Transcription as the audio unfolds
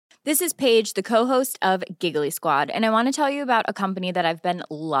This is Paige, the co-host of Giggly Squad, and I want to tell you about a company that I've been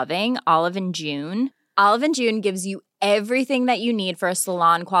loving, Olive & June. Olive & June gives you everything that you need for a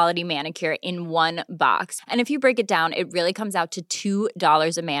salon-quality manicure in one box. And if you break it down, it really comes out to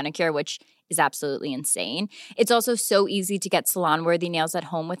 $2 a manicure, which is absolutely insane. It's also so easy to get salon-worthy nails at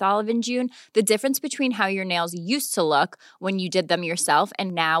home with Olive & June. The difference between how your nails used to look when you did them yourself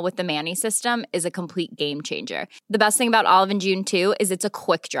and now with the Mani system is a complete game changer. The best thing about Olive & June, too, is it's a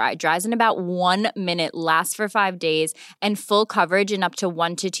quick dry. Dries in about 1 minute, lasts for 5 days, and full coverage in up to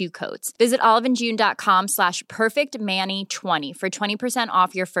 1 to 2 coats. Visit oliveandjune.com/perfectmani20 for 20%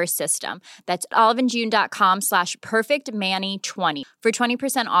 off your first system. That's oliveandjune.com/perfectmani20 for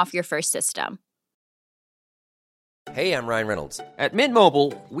 20% off your first system. Hey, I'm Ryan Reynolds. At Mint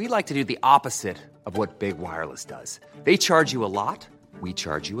Mobile, we like to do the opposite of what Big Wireless does. They charge you a lot, we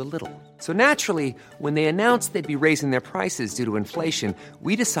charge you a little. So naturally, when they announced they'd be raising their prices due to inflation,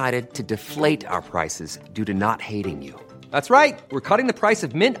 we decided to deflate our prices due to not hating you. That's right. We're cutting the price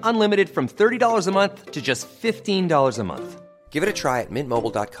of Mint Unlimited from $30 a month to just $15 a month. Give it a try at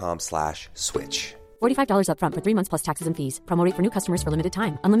mintmobile.com/switch. $45 up front for 3 months plus taxes and fees. Promo rate for new customers for limited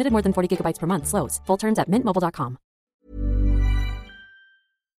time. Unlimited more than 40 gigabytes per month. Slows full terms at mintmobile.com.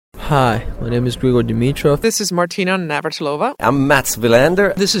 Hi, my name is Grigor Dimitrov. This is Martina Navratilova. I'm Mats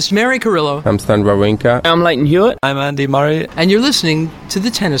Wilander. This is Mary Carrillo. I'm Stan Wawrinka. I'm Leighton Hewitt. I'm Andy Murray. And you're listening to the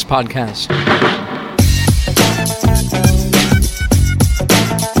Tennis Podcast.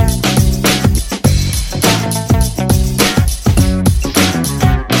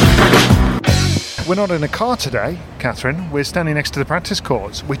 We're not in a car today, Catherine. We're standing next to the practice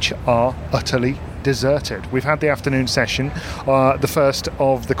courts, which are utterly deserted. We've had the afternoon session, the first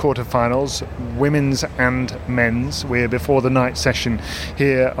of the quarterfinals, women's and men's. We're before the night session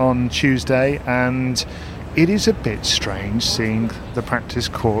here on Tuesday, and it is a bit strange seeing the practice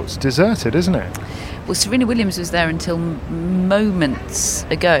courts deserted, isn't it? Well, Serena Williams was there until moments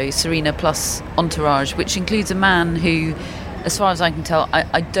ago, Serena plus entourage, which includes a man who, as far as I can tell,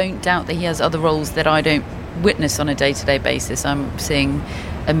 I don't doubt that he has other roles that I don't witness on a day-to-day basis. I'm seeing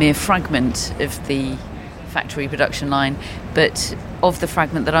a mere fragment of the factory production line, but of the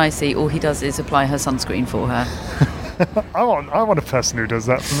fragment that I see, all he does is apply her sunscreen for her. I want a person who does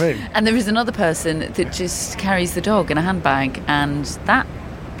that for me. And there is another person that just carries the dog in a handbag, and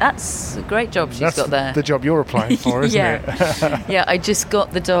that's a great job she's got there. The job you're applying for, isn't it? Yeah, I just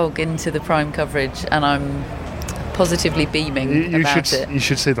got the dog into the prime coverage, and I'm positively beaming about it. You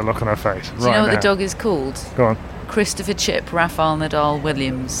should see the look on her face. Do you know what the dog is called? Go on. Christopher Chip Rafael Nadal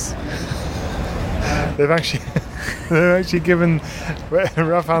Williams. They've actually given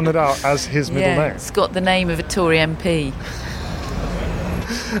Rafael Nadal as his middle name. It's got the name of a Tory MP.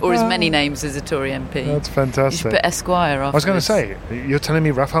 Or as many names as a Tory MP. That's fantastic. You should put Esquire after. I was going to say, you're telling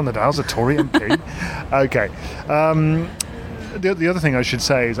me Rafael Nadal's a Tory MP? Okay. The other thing I should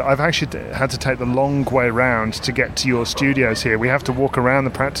say is I've actually had to take the long way round to get to your studios here. We have to walk around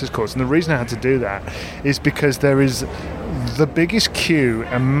the practice courts, and the reason I had to do that is because there is the biggest queue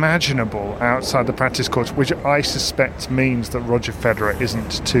imaginable outside the practice courts, which I suspect means that Roger Federer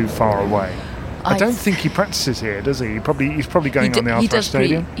isn't too far away. I don't think he practices here, does he? He's probably going on the Arthur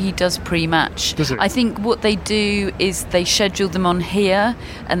Stadium. He does pre-match. Does he? I think what they do is they schedule them on here,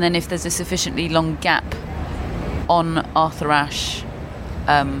 and then if there's a sufficiently long gap on Arthur Ashe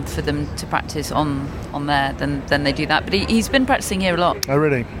for them to practice on there, then they do that. But he's been practicing here a lot. Oh,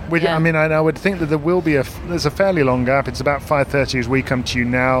 really? Yeah. I mean, I would think that there's a fairly long gap. It's about 5:30 as we come to you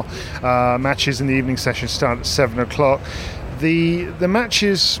now. Matches in the evening session start at 7 o'clock. The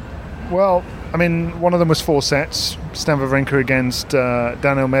matches, well, I mean, one of them was 4 sets. Stan Wawrinka against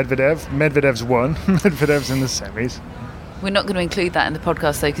Daniil Medvedev. Medvedev's won. Medvedev's in the semis. We're not going to include that in the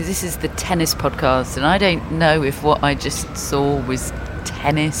podcast, though, because this is the tennis podcast, and I don't know if what I just saw was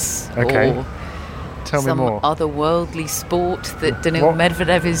tennis or Tell me more. some otherworldly sport that Daniil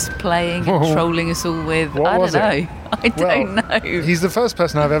Medvedev is playing and trolling us all with. I don't know. I don't know. He's the first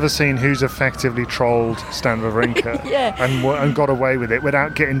person I've ever seen who's effectively trolled Stan Wawrinka and got away with it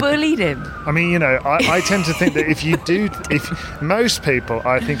without getting... Bullied him. I mean, you know, I tend to think that if most people,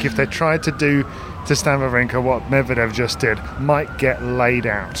 I think if they tried to do to Stan Wawrinka what Medvedev just did, might get laid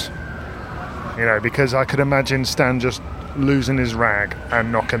out. You know, because I could imagine Stan just losing his rag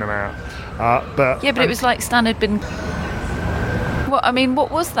and knocking him out. But it was like Stan had been...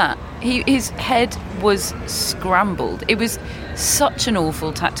 what was that? His head was scrambled. It was such an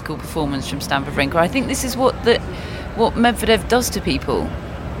awful tactical performance from Stan Wawrinka. I think this is what Medvedev does to people.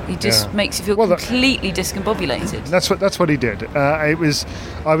 He just makes you feel completely discombobulated. That's what he did. I was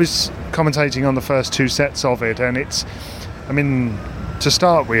commentating on the first 2 sets of it, and it's, I mean, to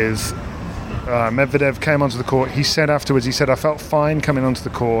start with, Medvedev came onto the court. He said afterwards, I felt fine coming onto the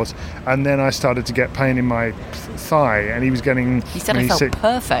court, and then I started to get pain in my thigh, and he was getting... He said I felt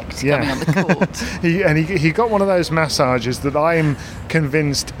perfect coming on the court. he got one of those massages that I'm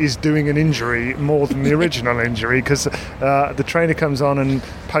convinced is doing an injury more than the original injury, because the trainer comes on and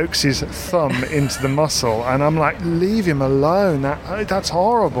pokes his thumb into the muscle, and I'm like, leave him alone, that's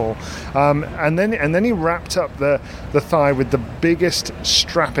horrible. And then he wrapped up the thigh with the biggest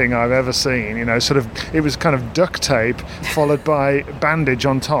strapping I've ever seen. It was kind of duct tape followed by bandage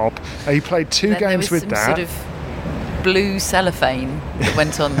on top. He played two games with that. Sort of blue cellophane that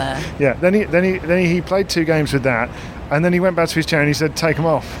went on there. Yeah. Then he played 2 games with that, and then he went back to his chair and he said, "Take them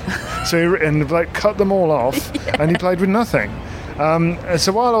off." So he cut them all off, and he played with nothing.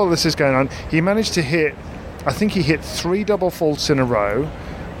 So while all this is going on, he managed to hit. I think he hit 3 double faults in a row.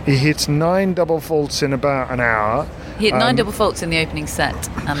 He hit 9 double faults in about an hour. He hit 9 double faults in the opening set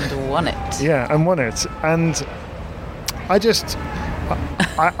and won it. Yeah, and won it. And I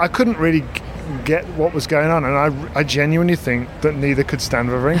couldn't really get what was going on, and I genuinely think that neither could Stan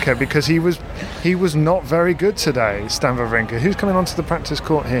Wawrinka, because he was not very good today. Stan Wawrinka, who's coming onto the practice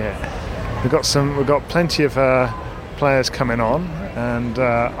court here? We've got plenty of players coming on, and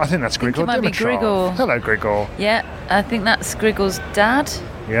I think that's Grigor Dimitrov. Hello, Grigor. Yeah, I think that's Grigor's dad.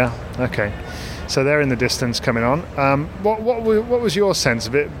 Yeah. Okay. So they're in the distance coming on. What was your sense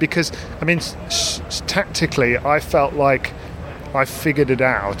of it? Because I mean, tactically, I felt like I figured it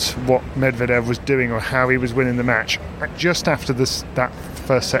out what Medvedev was doing or how he was winning the match just after that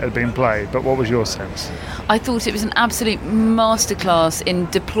first set had been played. But what was your sense? I thought it was an absolute masterclass in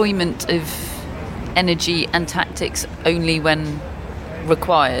deployment of energy and tactics only when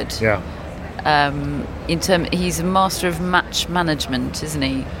required. Yeah. He's a master of match management, isn't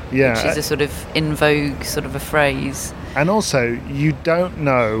he? Yeah. Which is a sort of in vogue sort of a phrase. And also, you don't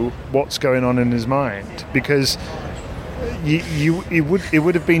know what's going on in his mind, because it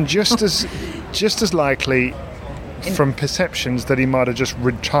would have been just as likely from perceptions that he might have just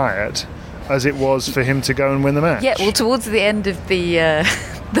retired as it was for him to go and win the match. Yeah, well, towards the end of the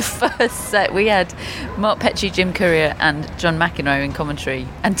first set, we had Mark Petrie, Jim Courier and John McEnroe in commentary.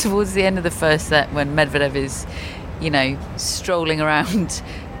 And towards the end of the first set, when Medvedev is, strolling around,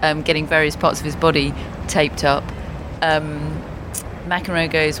 getting various parts of his body taped up,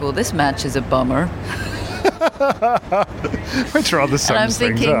 McEnroe goes, "Well, this match is a bummer." Which rather sums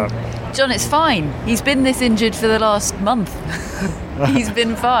things up. John, it's fine. He's been this injured for the last month. He's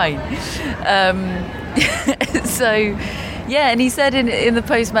been fine. So... Yeah, and he said in the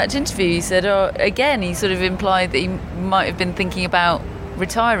post-match interview, he said, again, he sort of implied that he might have been thinking about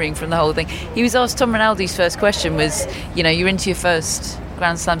retiring from the whole thing. He was asked, Tom Rinaldi's first question was, you're into your first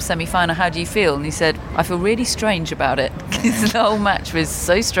Grand Slam semi-final, how do you feel? And he said, I feel really strange about it, because the whole match was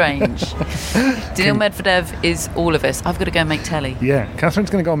so strange. Daniil Medvedev is all of us. I've got to go and make telly. Yeah, Catherine's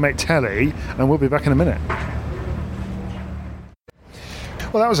going to go and make telly, and we'll be back in a minute.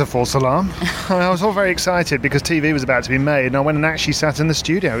 Well, that was a false alarm. I was all very excited because TV was about to be made, and I went and actually sat in the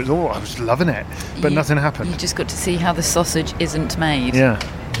studio. I was loving it, but nothing happened. You just got to see how the sausage isn't made. Yeah.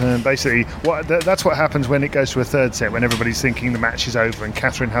 Basically, that's what happens when it goes to a third set, when everybody's thinking the match is over and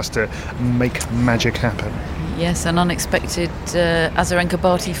Catherine has to make magic happen. Yes, an unexpected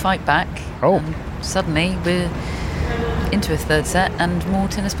Azarenka-Barty fight back. Oh. And suddenly we're into a third set and more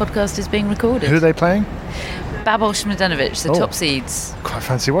tennis podcast is being recorded. Who are they playing? Babos Mladenovic, the top seeds. Quite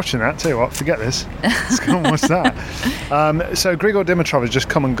fancy watching that. Tell you what, forget this. Let's go and watch that. So Grigor Dimitrov has just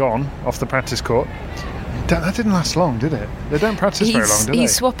come and gone off the practice court. That didn't last long, did it? They don't practice very long, do they?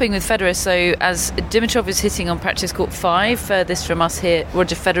 He's swapping with Federer, so as Dimitrov is hitting on practice court 5, furthest from us here,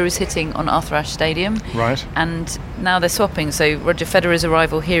 Roger Federer is hitting on Arthur Ashe Stadium. Right. And now they're swapping, so Roger Federer's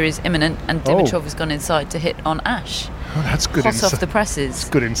arrival here is imminent, and Dimitrov has gone inside to hit on Ashe. Oh, that's good. Hot off the presses. That's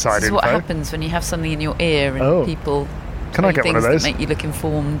good inside info. This is what happens when you have something in your ear and people... Can I get one of those? That make you look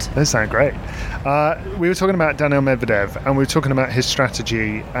informed. Those sound great. We were talking about Daniil Medvedev, and we were talking about his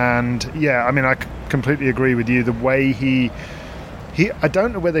strategy. And yeah, I mean, I completely agree with you. The way he I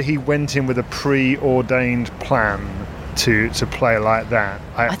don't know whether he went in with a preordained plan to play like that.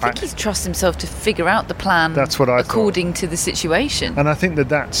 I think he's trusted himself to figure out the plan. That's what I according thought. To the situation. And I think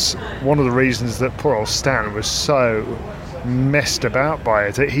that's one of the reasons that poor old Stan was so messed about by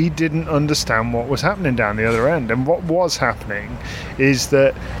it. He didn't understand what was happening down the other end, and what was happening is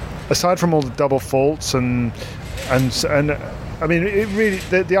that aside from all the double faults and I mean, it really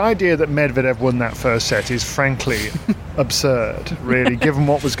the idea that Medvedev won that first set is frankly absurd, really, given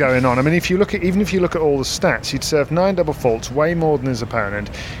what was going on. I mean, even if you look at all the stats, he'd served 9 double faults, way more than his opponent.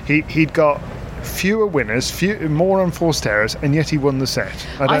 He'd got fewer winners, more unforced errors, and yet he won the set.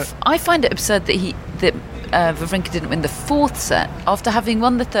 I find it absurd that Wawrinka didn't win the fourth set after having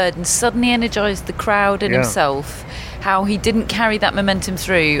won the third and suddenly energised the crowd and himself. How he didn't carry that momentum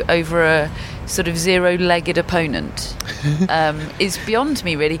through over a sort of zero-legged opponent is beyond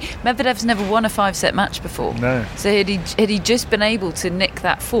me, really. Medvedev's never won a 5-set match before. No. So had he just been able to nick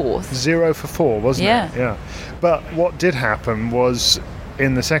that fourth? 0 for 4, wasn't it? Yeah. But what did happen was,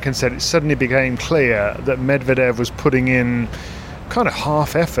 in the second set, it suddenly became clear that Medvedev was putting in kind of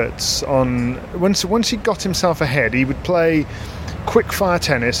half efforts on. Once he got himself ahead, he would play quick fire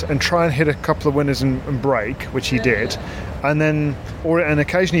tennis and try and hit a couple of winners and break, which he did, and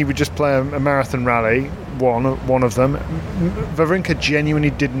occasionally he would just play a marathon rally, one of them. Wawrinka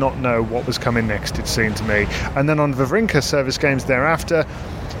genuinely did not know what was coming next, it seemed to me. And then on Wawrinka service games thereafter,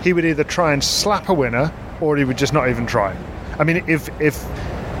 he would either try and slap a winner or he would just not even try. I mean, if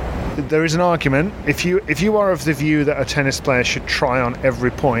there is an argument, if you are of the view that a tennis player should try on every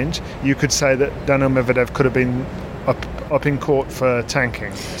point, you could say that Daniil Medvedev could have been up in court for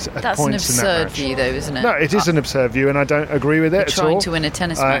tanking. That's an absurd view, though, isn't it? No, it is an absurd view, and I don't agree with it at all. Trying to win a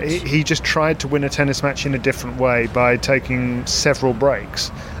tennis match. He just tried to win a tennis match in a different way by taking several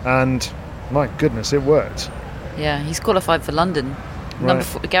breaks, and my goodness, it worked. Yeah, he's qualified for London. Right.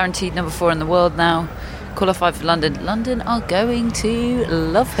 Guaranteed number 4 in the world now. Qualified for London. London are going to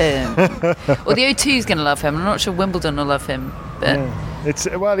love him. Or the O2 is going to love him. I'm not sure Wimbledon will love him, but. Yeah.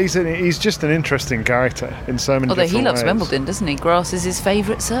 He's just an interesting character in so many different ways. Although he loves Wimbledon, doesn't he? Grass is his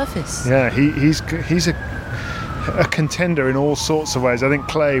favourite surface. Yeah, he's a contender in all sorts of ways. I think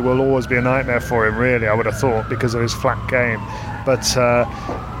clay will always be a nightmare for him, really, I would have thought, because of his flat game. But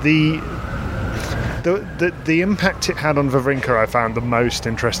the impact it had on Wawrinka I found the most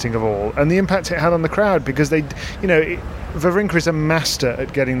interesting of all, and the impact it had on the crowd, because Wawrinka is a master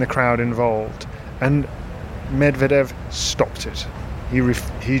at getting the crowd involved, and Medvedev stopped it.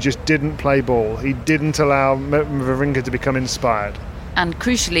 He just didn't play ball. He didn't allow Wawrinka to become inspired. And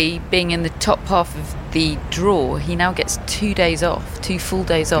crucially, being in the top half of the draw, he now gets 2 days off, 2 full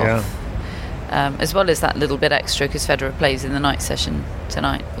days off. Yeah. As well as that little bit extra because Federer plays in the night session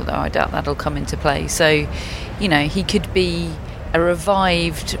tonight, although I doubt that'll come into play. So, he could be a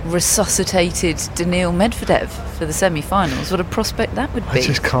revived, resuscitated Daniil Medvedev for the semi-finals. What a prospect that would be. I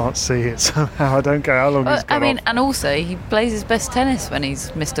just can't see it somehow. I don't care how long he's got off. And also he plays his best tennis when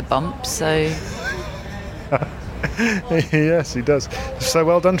he's Mr. Bump, so... Yes, he does. So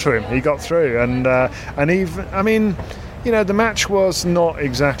well done to him. He got through, and even, the match was not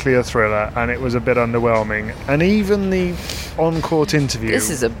exactly a thriller, and it was a bit underwhelming. And even the on-court interview... This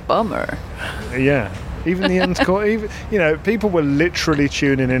is a bummer. Yeah. Even the on-court, people were literally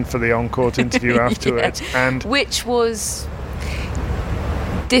tuning in for the on-court interview afterwards, and which was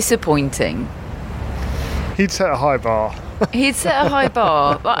disappointing. He'd set a high bar. But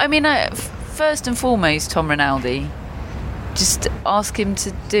first and foremost, Tom Rinaldi, just ask him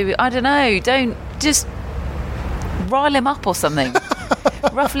to do. I don't know. Don't just rile him up or something.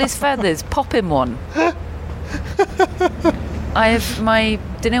 Ruffle his feathers. Pop him one. My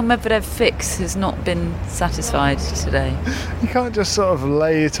Daniil Medvedev fix has not been satisfied today. You can't just sort of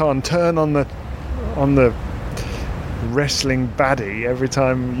lay it on, turn on the wrestling baddie every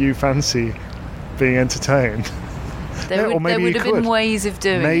time you fancy being entertained. There would have been ways of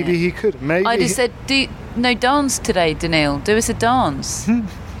doing it. Maybe he could. Maybe I just said, dance today, Daniil. Do us a dance.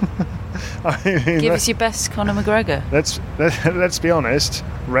 Give us your best Conor McGregor. Let's be honest.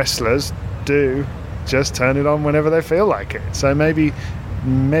 Wrestlers do just turn it on whenever they feel like it. So maybe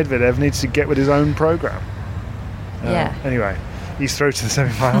Medvedev needs to get with his own program. Yeah. Anyway, he's through to the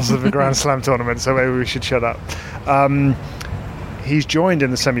semi-finals of the Grand Slam tournament, so maybe we should shut up. He's joined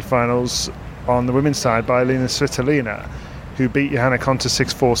in the semi-finals on the women's side by Elina Svitolina, who beat Johanna Konta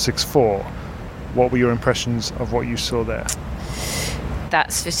 6-4, 6-4. What were your impressions of what you saw there?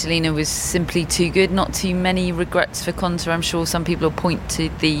 That Svitolina was simply too good. Not too many regrets for Konta. I'm sure some people will point to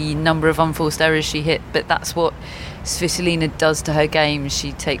the number of unforced errors she hit, but that's what Svitolina does to her game.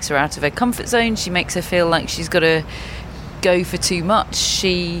 She takes her out of her comfort zone. She makes her feel like she's got to go for too much.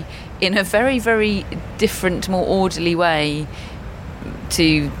 She, in a very, very different, more orderly way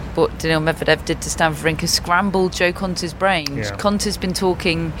to what Daniil Medvedev did to Stan Wawrinka, scrambled Jo Konta's brain. Yeah. Konta's been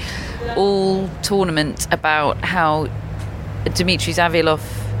talking all tournament about how Dmitry Zaviolov,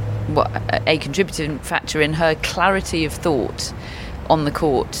 a contributing factor in her clarity of thought on the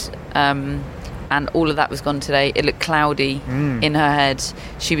court, and all of that was gone today. It looked cloudy in her head.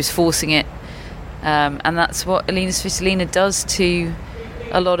 She was forcing it, and that's what Elina Svitolina does to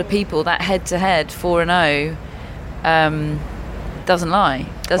a lot of people. That head-to-head 4-0, doesn't lie,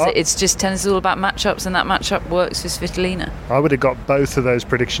 does it? It's just tennis is all about matchups, and that matchup works for Svitolina. I would have got both of those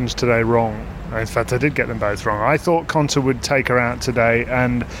predictions today wrong. In fact, I did get them both wrong. I thought Konta would take her out today,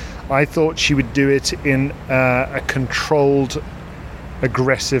 and I thought she would do it in a controlled,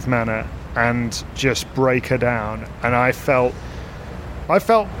 aggressive manner and just break her down. And I felt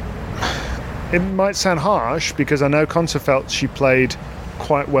it might sound harsh, because I know Konta felt she played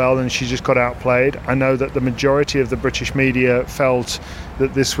quite well and she just got outplayed. I know that the majority of the British media felt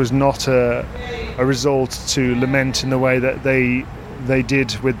that this was not a result to lament in the way that they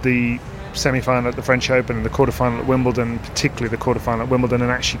did with the semi-final at the French Open and the quarter-final at Wimbledon, particularly the quarter-final at Wimbledon,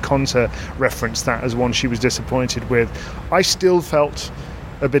 and actually Konta referenced that as one she was disappointed with. I still felt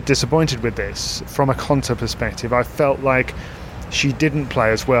a bit disappointed with this from a Konta perspective. I felt like she didn't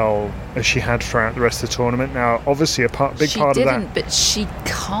play as well as she had throughout the rest of the tournament. Now, obviously, big part of that... She didn't, but she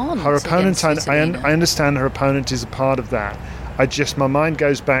can't. Her opponent, I Svitolina. understand her opponent is a part of that. My mind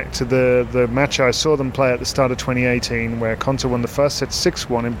goes back to the match I saw them play at the start of 2018, where Konta won the first set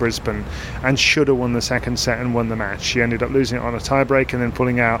 6-1 in Brisbane and should have won the second set and won the match. She ended up losing it on a tiebreak and then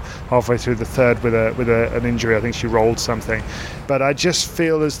pulling out halfway through the third with an injury. I think she rolled something. But I just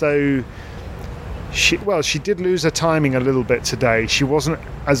feel as though she did lose her timing a little bit today. She wasn't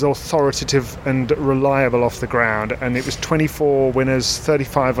as authoritative and reliable off the ground, and it was 24 winners,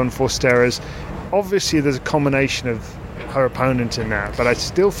 35 unforced errors. Obviously, there's a combination of her opponent in that, but I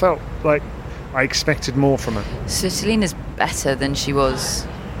still felt like I expected more from her. Svitolina's better than she was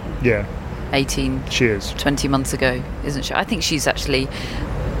 18, she is 20 months ago, isn't she? I think she's actually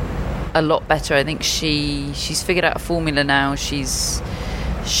a lot better. I think she's figured out a formula now. She's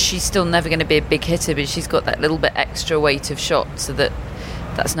still never going to be a big hitter, but she's got that little bit extra weight of shot, so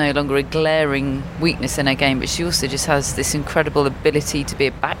that's no longer a glaring weakness in her game. But she also just has this incredible ability to be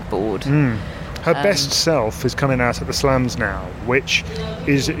a backboard. Her best self is coming out at the slams now, which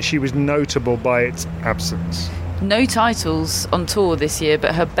is she was notable by its absence. No titles on tour this year,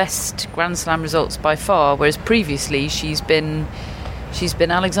 but her best Grand Slam results by far, whereas previously she's been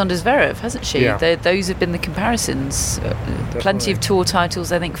Alexander Zverev, hasn't she? Yeah. Those have been the comparisons. Plenty of tour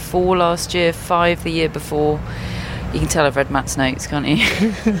titles, I think 4 last year, 5 the year before. You can tell I've read Matt's notes, can't you?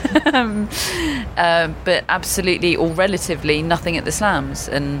 But absolutely, or relatively, nothing at the slams.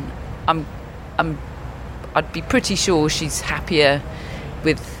 And I'd be pretty sure she's happier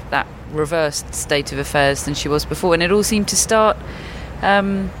with that reversed state of affairs than she was before. And it all seemed to start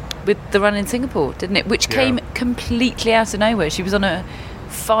with the run in Singapore, didn't it? Which came completely out of nowhere. She was on a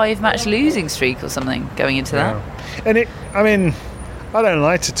 5-match losing streak or something going into that. And I don't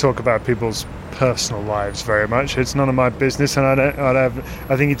like to talk about people's personal lives very much. It's none of my business, and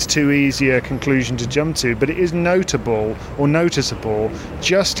I think it's too easy a conclusion to jump to. But it is notable or noticeable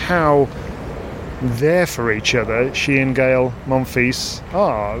just how there for each other she and Gael Monfils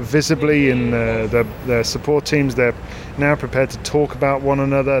are, visibly in their support teams. They're now prepared to talk about one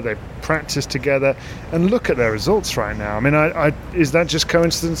another. They practice together, and look at their results right now. I mean, is that just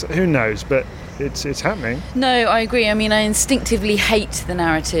coincidence? Who knows? But it's happening. No, I agree. I mean, I instinctively hate the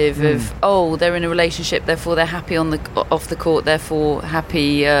narrative of they're in a relationship, therefore they're happy off the court, therefore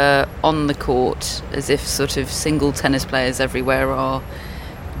happy on the court, as if sort of single tennis players everywhere are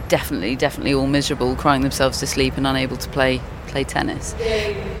definitely all miserable, crying themselves to sleep and unable to play tennis.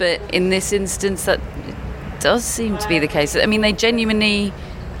 But in this instance, that does seem to be the case. I mean, they genuinely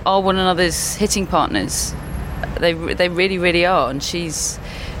are one another's hitting partners. They really, really are, and she's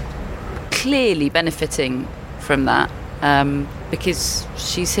clearly benefiting from that because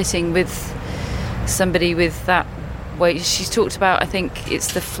she's hitting with somebody with that weight. She's talked about, I think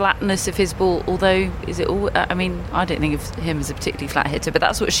it's the flatness of his ball, although is it all, I mean, I don't think of him as a particularly flat hitter, but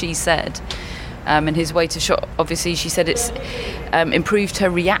that's what she said. And his weight of shot, obviously she said it's improved her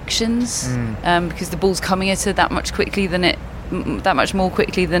reactions because the ball's coming at her that much more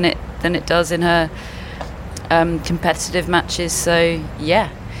quickly than it does in her competitive matches. So yeah,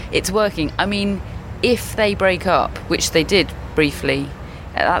 it's working. I mean, if they break up, which they did briefly,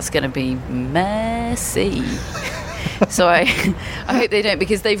 that's going to be messy. So I hope they don't,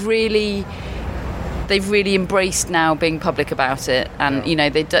 because they've really embraced now being public about it. And you know,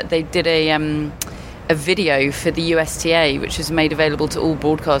 they did a video for the USTA, which was made available to all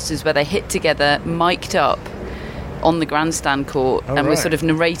broadcasters, where they hit together, mic'd up on the grandstand court, and we're sort of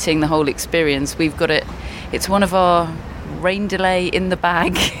narrating the whole experience. We've got it. It's one of our rain delay in the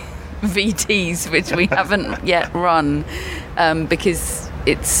bag VTs, which we haven't yet run because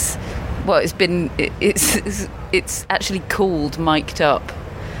it's actually called mic'd up.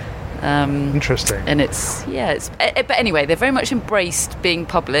 Interesting. And but anyway, they've very much embraced being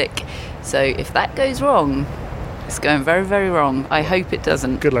public. So if that goes wrong, It's going very, very wrong. I hope it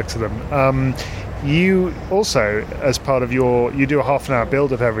doesn't. Good luck to them. You also, as part of you do a half an hour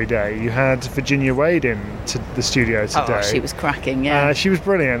build-up every day. You had Virginia Wade in to the studio today. Oh, she was cracking, yeah. She was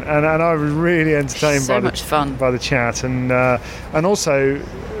brilliant, and I was really entertained by the chat, and also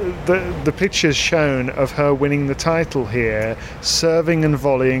the pictures shown of her winning the title here, serving and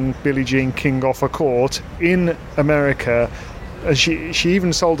volleying Billie Jean King off a court in America. And she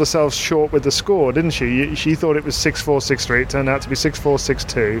even sold herself short with the score, didn't she? She thought it was 6-4, 6-3. It turned out to be 6-4,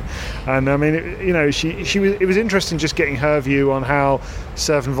 6-2. And I mean, it was interesting just getting her view on how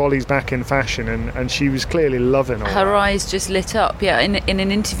serve and volley's back in fashion, and she was clearly loving all her that. eyes just lit up. Yeah, in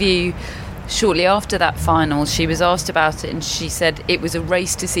an interview shortly after that final, she was asked about it, and she said it was a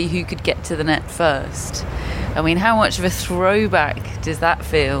race to see who could get to the net first. I mean, how much of a throwback does that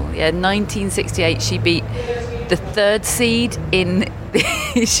feel? Yeah, 1968, she beat the third seed in the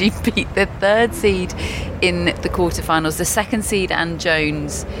quarterfinals, the second seed Ann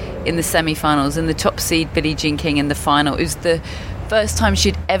Jones in the semi-finals, and the top seed Billie Jean King in the final. It was the first time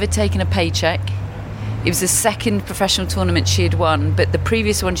she'd ever taken a paycheck. It was the second professional tournament she had won, but the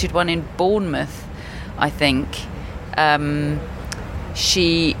previous one she'd won in Bournemouth, I think.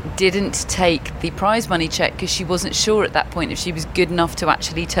 She didn't take the prize money check because she wasn't sure at that point if she was good enough to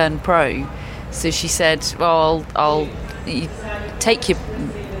actually turn pro. So she said, well, I'll take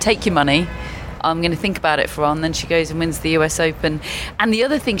your money. I'm going to think about it for a while. And then she goes and wins the US Open. And the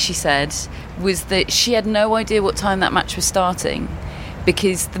other thing she said was that she had no idea what time that match was starting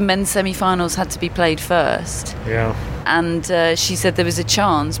because the men's semi-finals had to be played first. Yeah. And she said there was a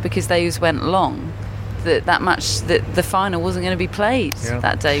chance, because those went long, that match, that the final wasn't going to be played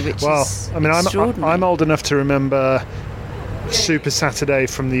that day, which is extraordinary. I'm old enough to remember Super Saturday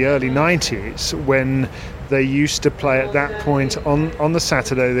from the early 90s when they used to play at that point on the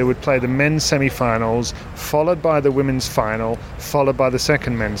Saturday. They would play the men's semi-finals, followed by the women's final, followed by the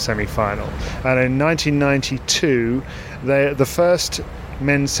second men's semi-final. And in 1992, the first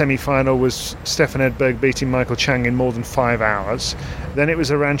men's semi-final was Stefan Edberg beating Michael Chang in more than 5 hours. Then it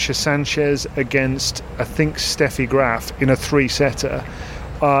was Arantxa Sanchez against, I think, Steffi Graf in a 3-setter.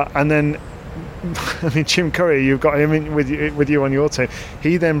 And then, I mean, Jim Courier, you've got him with you on your team.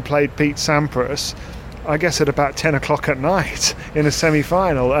 He then played Pete Sampras, I guess, at about 10 o'clock at night in a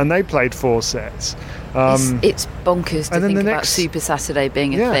semi-final, and they played 4 sets. It's bonkers to think about Super Saturday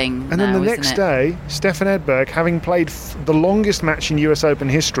being a thing. And then the next day, Stefan Edberg, having played the longest match in US Open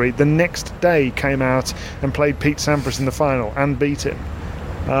history, the next day came out and played Pete Sampras in the final and beat him.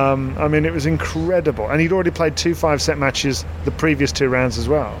 I mean, it was incredible. And he'd already played 2 5-set matches the previous 2 rounds as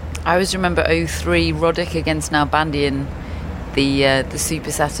well. I always remember 2003 Roddick against Nalbandian, the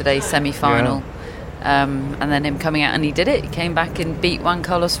Super Saturday semi-final. Yeah. And then him coming out, and he did it. He came back and beat Juan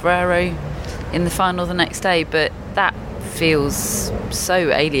Carlos Ferrero in the final the next day. But that feels so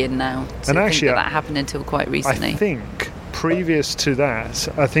alien now to think that happened until quite recently. I think previous to that,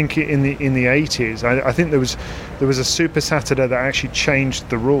 I think in the 80s, I think there was a Super Saturday that actually changed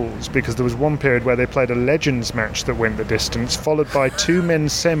the rules, because there was one period where they played a Legends match that went the distance, followed by 2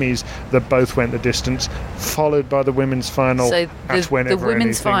 men's semis that both went the distance, followed by the women's final. So the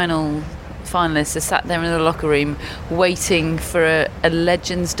women's final finalists are sat there in the locker room waiting for a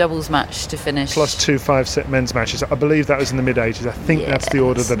Legends doubles match to finish. Plus 2 5-set men's matches. I believe that was in the mid-80s. I think that's the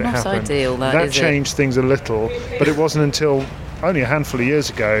order that it happened. Not ideal, that changed things a little, but it wasn't until only a handful of years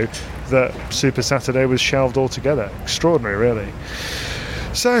ago that Super Saturday was shelved altogether. Extraordinary, really.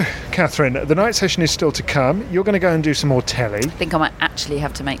 So, Catherine, the night session is still to come. You're going to go and do some more telly. I think I might actually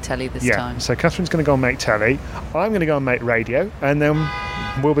have to make telly this time. So Catherine's going to go and make telly. I'm going to go and make radio, and then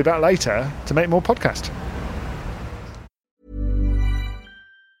we'll be back later to make more podcast.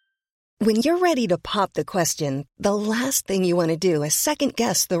 When you're ready to pop the question, the last thing you want to do is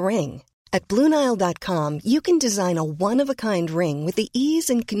second-guess the ring. At BlueNile.com, you can design a one-of-a-kind ring with the ease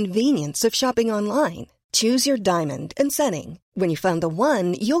and convenience of shopping online. Choose your diamond and setting. When you find the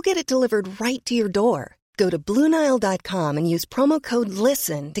one, you'll get it delivered right to your door. Go to BlueNile.com and use promo code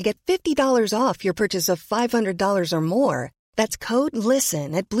LISTEN to get $50 off your purchase of $500 or more. That's code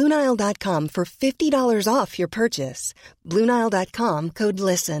LISTEN at BlueNile.com for $50 off your purchase. BlueNile.com, code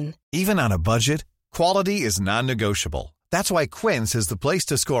LISTEN. Even on a budget, quality is non-negotiable. That's why Quince is the place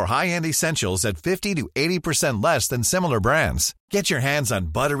to score high-end essentials at 50 to 80% less than similar brands. Get your hands on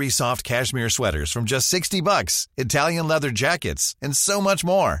buttery soft cashmere sweaters from just $60, Italian leather jackets, and so much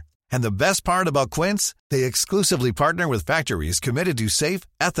more. And the best part about Quince, they exclusively partner with factories committed to safe,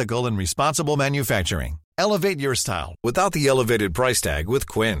 ethical, and responsible manufacturing. Elevate your style without the elevated price tag with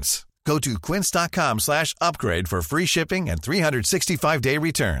Quince. Go to quince.com/upgrade for free shipping and 365-day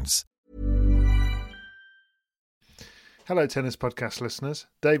returns. Hello, Tennis Podcast listeners.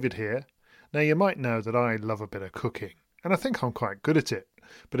 David here. Now, you might know that I love a bit of cooking, and I think I'm quite good at it.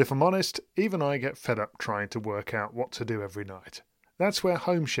 But if I'm honest, even I get fed up trying to work out what to do every night. That's where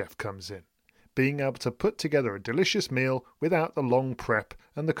Home Chef comes in. Being able to put together a delicious meal without the long prep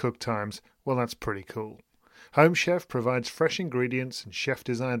and the cook times, well, that's pretty cool. Home Chef provides fresh ingredients and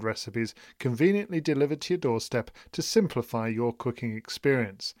chef-designed recipes conveniently delivered to your doorstep to simplify your cooking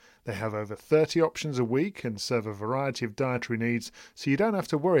experience. They have over 30 options a week and serve a variety of dietary needs, so you don't have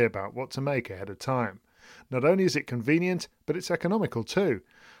to worry about what to make ahead of time. Not only is it convenient, but it's economical too.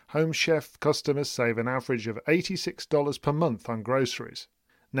 Home Chef customers save an average of $86 per month on groceries.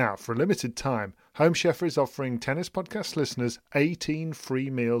 Now, for a limited time, Home Chef is offering Tennis Podcast listeners 18 free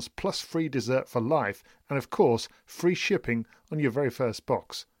meals plus free dessert for life and, of course, free shipping on your very first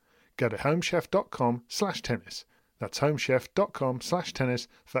box. Go to homechef.com/tennis. That's homechef.com/tennis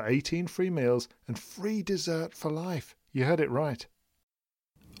for 18 free meals and free dessert for life. You heard it right.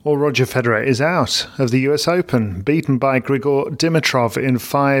 Well, Roger Federer is out of the US Open, beaten by Grigor Dimitrov in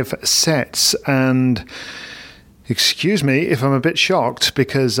 5 sets, and excuse me if I'm a bit shocked,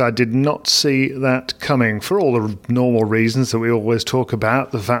 because I did not see that coming for all the normal reasons that we always talk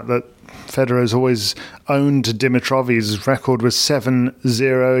about. The fact that Federer has always owned Dimitrov. His record was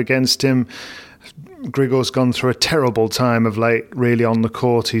 7-0 against him. Grigor's gone through a terrible time of late, really, on the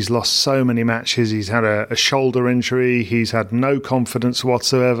court. He's lost so many matches. He's had a shoulder injury. He's had no confidence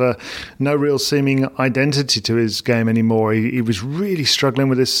whatsoever, no real seeming identity to his game anymore. He was really struggling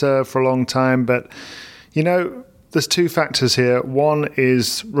with his serve for a long time, but, you know, there's 2 factors here. One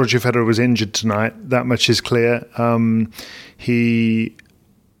is Roger Federer was injured tonight. That much is clear. He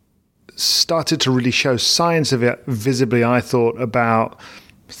started to really show signs of it visibly, I thought, about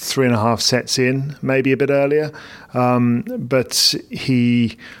 3.5 sets in, maybe a bit earlier. But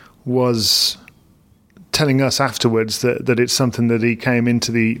he was telling us afterwards that it's something that he came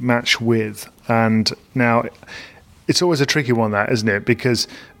into the match with. And now it's always a tricky one, that, isn't it? Because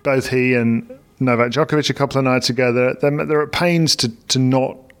both he and Novak Djokovic a couple of nights ago, they're at pains to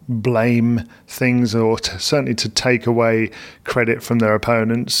not blame things or certainly to take away credit from their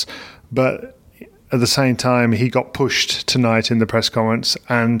opponents. But at the same time, he got pushed tonight in the press conference,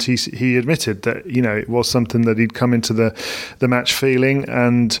 and he admitted that, you know, it was something that he'd come into the match feeling.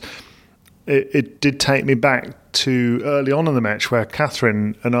 And it did take me back to early on in the match where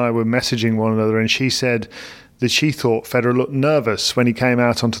Catherine and I were messaging one another, and she said that she thought Federer looked nervous when he came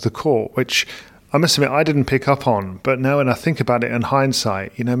out onto the court, which I must admit I didn't pick up on. But now when I think about it in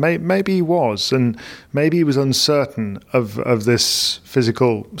hindsight, you know, maybe he was, and maybe he was uncertain of this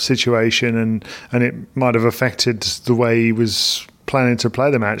physical situation, and it might have affected the way he was planning to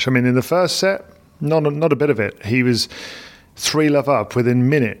play the match. I mean, in the first set, not a bit of it. He was 3-love up within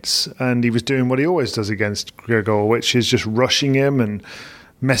minutes, and he was doing what he always does against Grigor, which is just rushing him and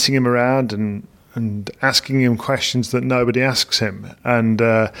messing him around and asking him questions that nobody asks him. And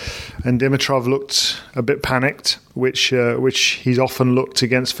Dimitrov looked a bit panicked, which he's often looked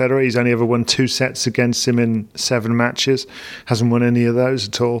against Federer. He's only ever won 2 sets against him in 7 matches. Hasn't won any of those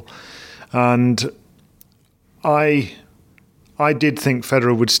at all. And I did think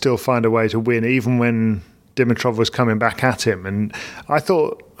Federer would still find a way to win, even when Dimitrov was coming back at him. And I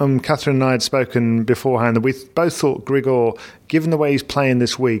thought, Catherine and I had spoken beforehand, that we both thought Grigor, given the way he's playing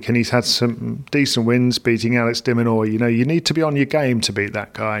this week, and he's had some decent wins beating Alex de Minaur, you know, you need to be on your game to beat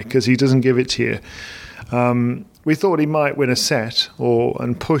that guy, because he doesn't give it to you. We thought he might win a set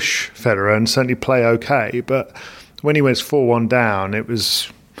and push Federer and certainly play okay, but when he went 4-1 down,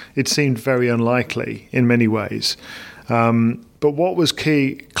 it seemed very unlikely in many ways. But what was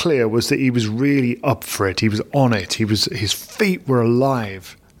clear was that he was really up for it. He was on it. His feet were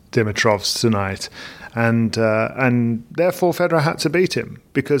alive, Dimitrov's tonight, and therefore Federer had to beat him,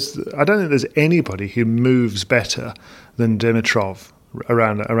 because I don't think there's anybody who moves better than Dimitrov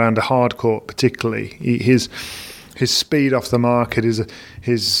around a hard court, particularly. His speed off the mark,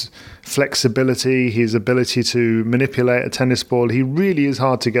 his flexibility, his ability to manipulate a tennis ball. He really is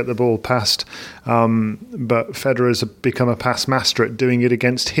hard to get the ball past, but Federer has become a past master at doing it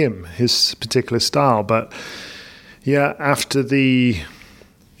against him, his particular style. But yeah,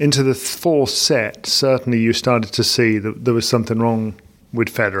 into the 4th set, certainly you started to see that there was something wrong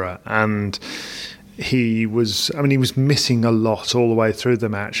with Federer, and he was missing a lot all the way through the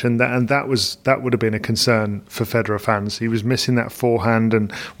match, and that would have been a concern for Federer fans. He was missing that forehand,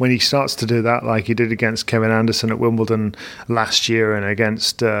 and when he starts to do that, like he did against Kevin Anderson at Wimbledon last year and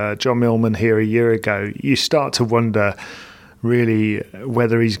against John Millman here a year ago, you start to wonder really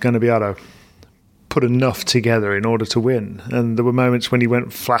whether he's going to be able to put enough together in order to win. And there were moments when he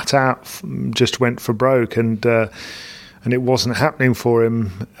went flat out, just went for broke, and and it wasn't happening for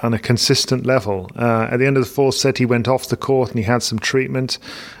him on a consistent level. At the end of the fourth set, he went off the court and he had some treatment.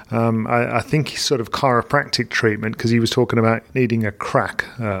 I think he's sort of chiropractic treatment, because he was talking about needing a crack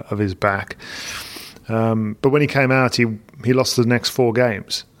of his back. But when he came out, he lost the next 4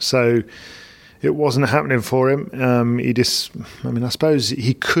 games. So it wasn't happening for him. I suppose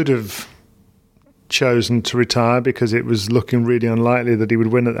he could have chosen to retire, because it was looking really unlikely that he would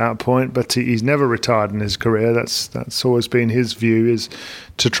win at that point, but he's never retired in his career. That's always been his view, is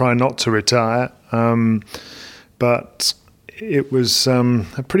to try not to retire. But it was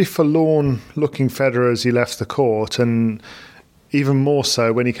a pretty forlorn looking Federer as he left the court, and even more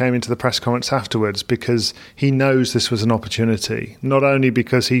so when he came into the press conference afterwards, because he knows this was an opportunity, not only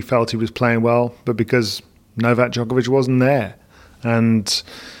because he felt he was playing well, but because Novak Djokovic wasn't there. And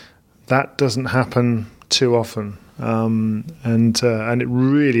that doesn't happen too often. And it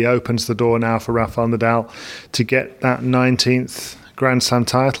really opens the door now for Rafael Nadal to get that 19th Grand Slam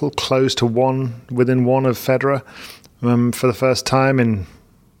title, close to within one of Federer, for the first time in,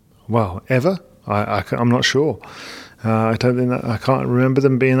 ever? I'm not sure. I don't think I can't remember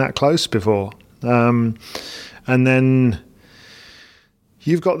them being that close before. And then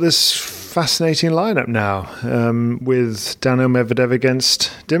you've got this fascinating lineup now, with Daniil Medvedev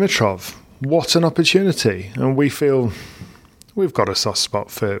against Dimitrov. What an opportunity! And we feel we've got a soft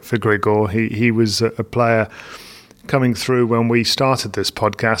spot for Grigor. He was a player coming through when we started this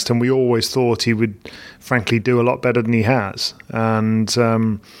podcast, and we always thought he would, frankly, do a lot better than he has.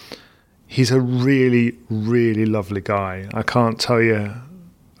 And he's a really, really lovely guy. I can't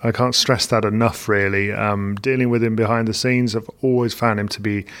stress that enough, really. Dealing with him behind the scenes, I've always found him to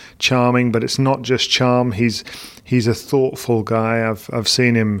be charming, but it's not just charm. He's a thoughtful guy. I've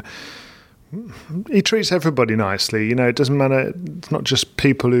seen him. He treats everybody nicely. It doesn't matter. It's not just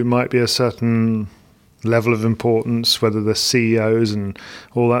people who might be a certain level of importance, whether they're CEOs and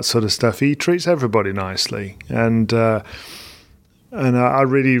all that sort of stuff. He treats everybody nicely, and I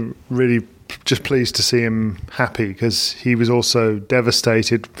really, really just pleased to see him happy, because he was also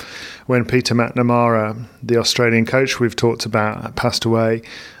devastated when Peter McNamara, the Australian coach we've talked about, passed away.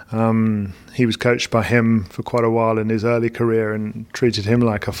 He was coached by him for quite a while in his early career and treated him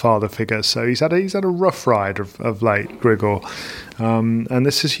like a father figure. So he's had a rough ride of late, Grigor. And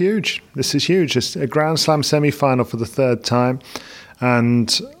this is huge. It's a Grand Slam semi-final for the 3rd time. And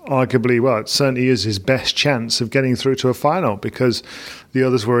arguably, it certainly is his best chance of getting through to a final, because the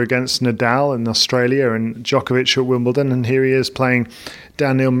others were against Nadal in Australia and Djokovic at Wimbledon, and here he is playing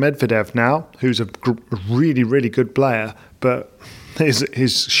Daniil Medvedev now, who's a really, really good player, but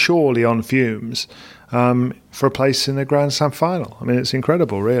is surely on fumes for a place in the Grand Slam final. I mean, it's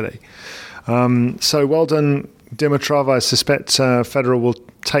incredible, really. So well done, Dimitrov. I suspect Federer will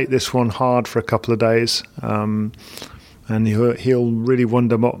take this one hard for a couple of days. And he'll really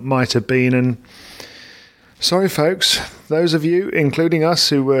wonder what might have been. And sorry, folks, those of you, including us,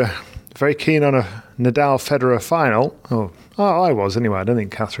 who were very keen on a Nadal-Federer final. I was anyway. I don't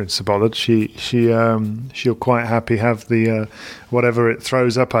think Catherine's so bothered. She'll quite happy have the whatever it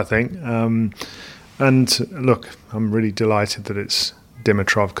throws up, I think. And look, I'm really delighted that it's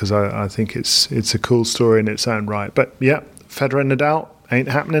Dimitrov, because I think it's a cool story in its own right. But yeah, Federer and Nadal ain't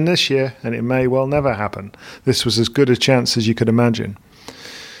happening this year, and it may well never happen. This was as good a chance as you could imagine.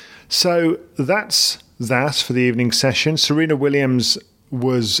 So that's that for the evening session. Serena Williams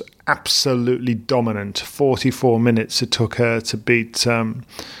was absolutely dominant. 44 minutes it took her to beat Wang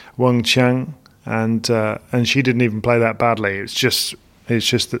Qiang, and she didn't even play that badly. It's just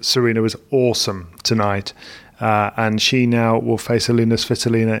that Serena was awesome tonight. And she now will face Alina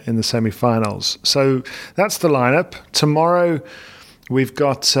Svitolina in the semi-finals. So that's the lineup. Tomorrow we've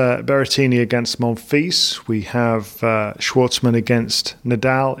got Berrettini against Monfils. We have Schwartzman against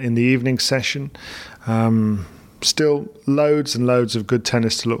Nadal in the evening session. Still loads and loads of good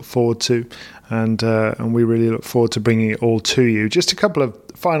tennis to look forward to, and we really look forward to bringing it all to you. Just a couple of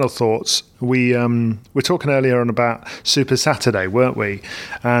final thoughts. We were talking earlier on about Super Saturday, weren't we?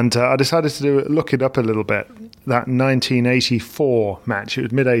 And I decided to look it up a little bit. That 1984 match, it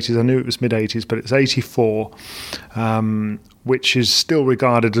was mid-80s. I knew it was mid-80s, but it's 84, which is still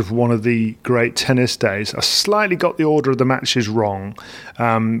regarded as one of the great tennis days. I slightly got the order of the matches wrong,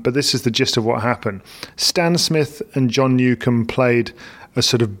 but this is the gist of what happened. Stan Smith and John Newcombe played a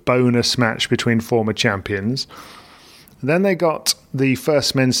sort of bonus match between former champions. Then they got the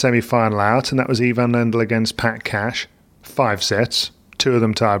first men's semi-final out, and that was Ivan Lendl against Pat Cash. 5 sets, 2 of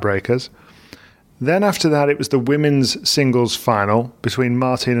them tiebreakers. Then after that, it was the women's singles final between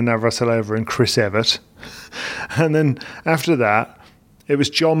Martina Navratilova and Chris Evert. And then after that, it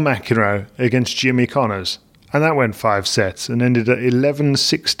was John McEnroe against Jimmy Connors. And that went 5 sets and ended at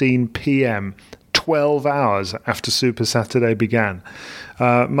 11:16 p.m., 12 hours after Super Saturday began.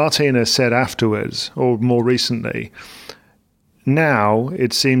 Martina said afterwards, or more recently, now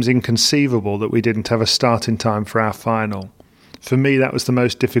it seems inconceivable that we didn't have a starting time for our final. For me, that was the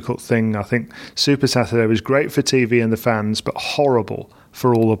most difficult thing. I think Super Saturday was great for TV and the fans, but horrible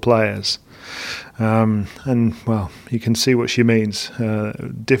for all the players. And, well, you can see what she means.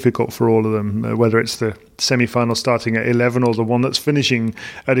 Difficult for all of them, whether it's the semi-final starting at 11 or the one that's finishing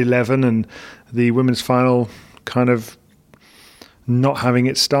at 11, and the women's final kind of not having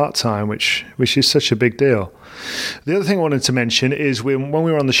its start time, which is such a big deal. The other thing I wanted to mention is when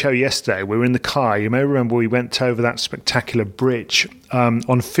we were on the show yesterday, we were in the car. You may remember we went over that spectacular bridge on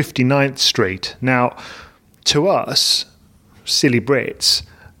 59th Street. Now, to us, silly Brits,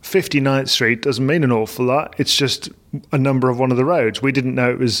 59th Street doesn't mean an awful lot. It's just a number of one of the roads. We didn't know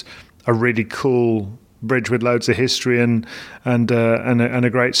it was a really cool bridge with loads of history and a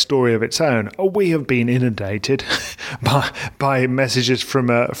great story of its own. We have been inundated by messages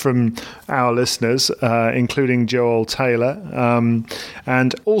from our listeners, including Joel Taylor,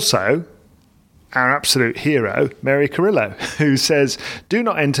 and also our absolute hero, Mary Carrillo, who says, "Do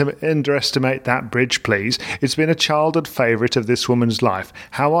not underestimate that bridge, please. It's been a childhood favourite of this woman's life.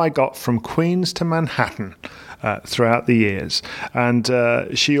 How I got from Queens to Manhattan throughout the years." And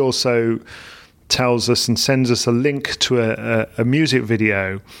she also tells us and sends us a link to a music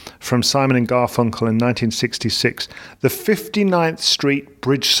video from Simon and Garfunkel in 1966, the 59th Street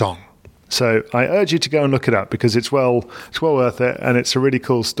Bridge Song. So I urge you to go and look it up because it's well worth it, and it's a really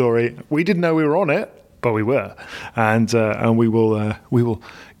cool story. We didn't know we were on it, but we were, and we will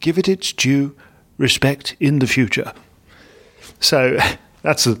give it its due respect in the future. So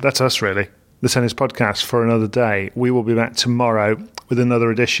that's us really. The Tennis Podcast for another day. We will be back tomorrow with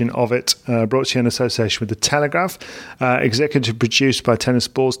another edition of it, brought to you in association with The Telegraph, executive produced by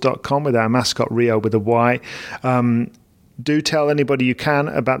tennisballs.com with our mascot Rio with a Y. Do tell anybody you can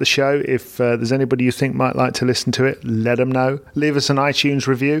about the show. If there's anybody you think might like to listen to it, let them know. Leave us an iTunes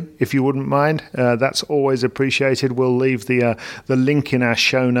review if you wouldn't mind. That's always appreciated. We'll leave the link in our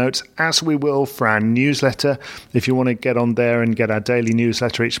show notes, as we will for our newsletter. If you want to get on there and get our daily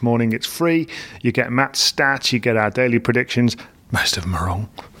newsletter each morning, it's free. You get Matt's stats, you get our daily predictions. Most of them are wrong.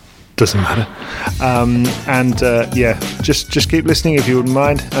 Doesn't matter. Just keep listening if you wouldn't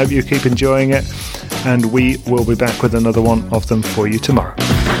mind. I hope you keep enjoying it. And we will be back with another one of them for you tomorrow.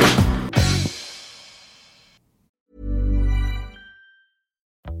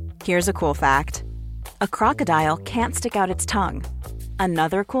 Here's a cool fact. A crocodile can't stick out its tongue.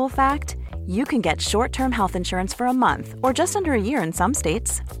 Another cool fact, you can get short-term health insurance for a month or just under a year in some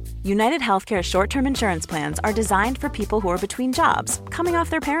states. United Healthcare short-term insurance plans are designed for people who are between jobs, coming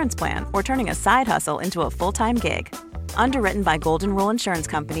off their parents' plan, or turning a side hustle into a full-time gig. Underwritten by Golden Rule Insurance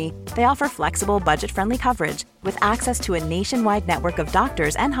Company, they offer flexible, budget-friendly coverage with access to a nationwide network of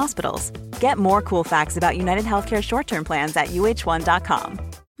doctors and hospitals. Get more cool facts about United Healthcare short-term plans at uh1.com.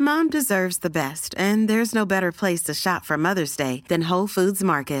 Mom deserves the best, and there's no better place to shop for Mother's Day than Whole Foods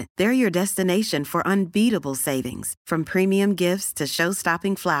Market. They're your destination for unbeatable savings, from premium gifts to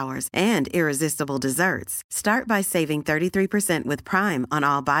show-stopping flowers and irresistible desserts. Start by saving 33% with Prime on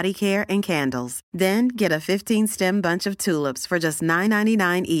all body care and candles. Then get a 15-stem bunch of tulips for just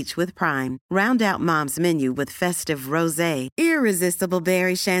 $9.99 each with Prime. Round out Mom's menu with festive rosé, irresistible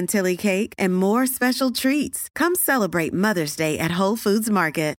berry chantilly cake, and more special treats. Come celebrate Mother's Day at Whole Foods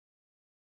Market.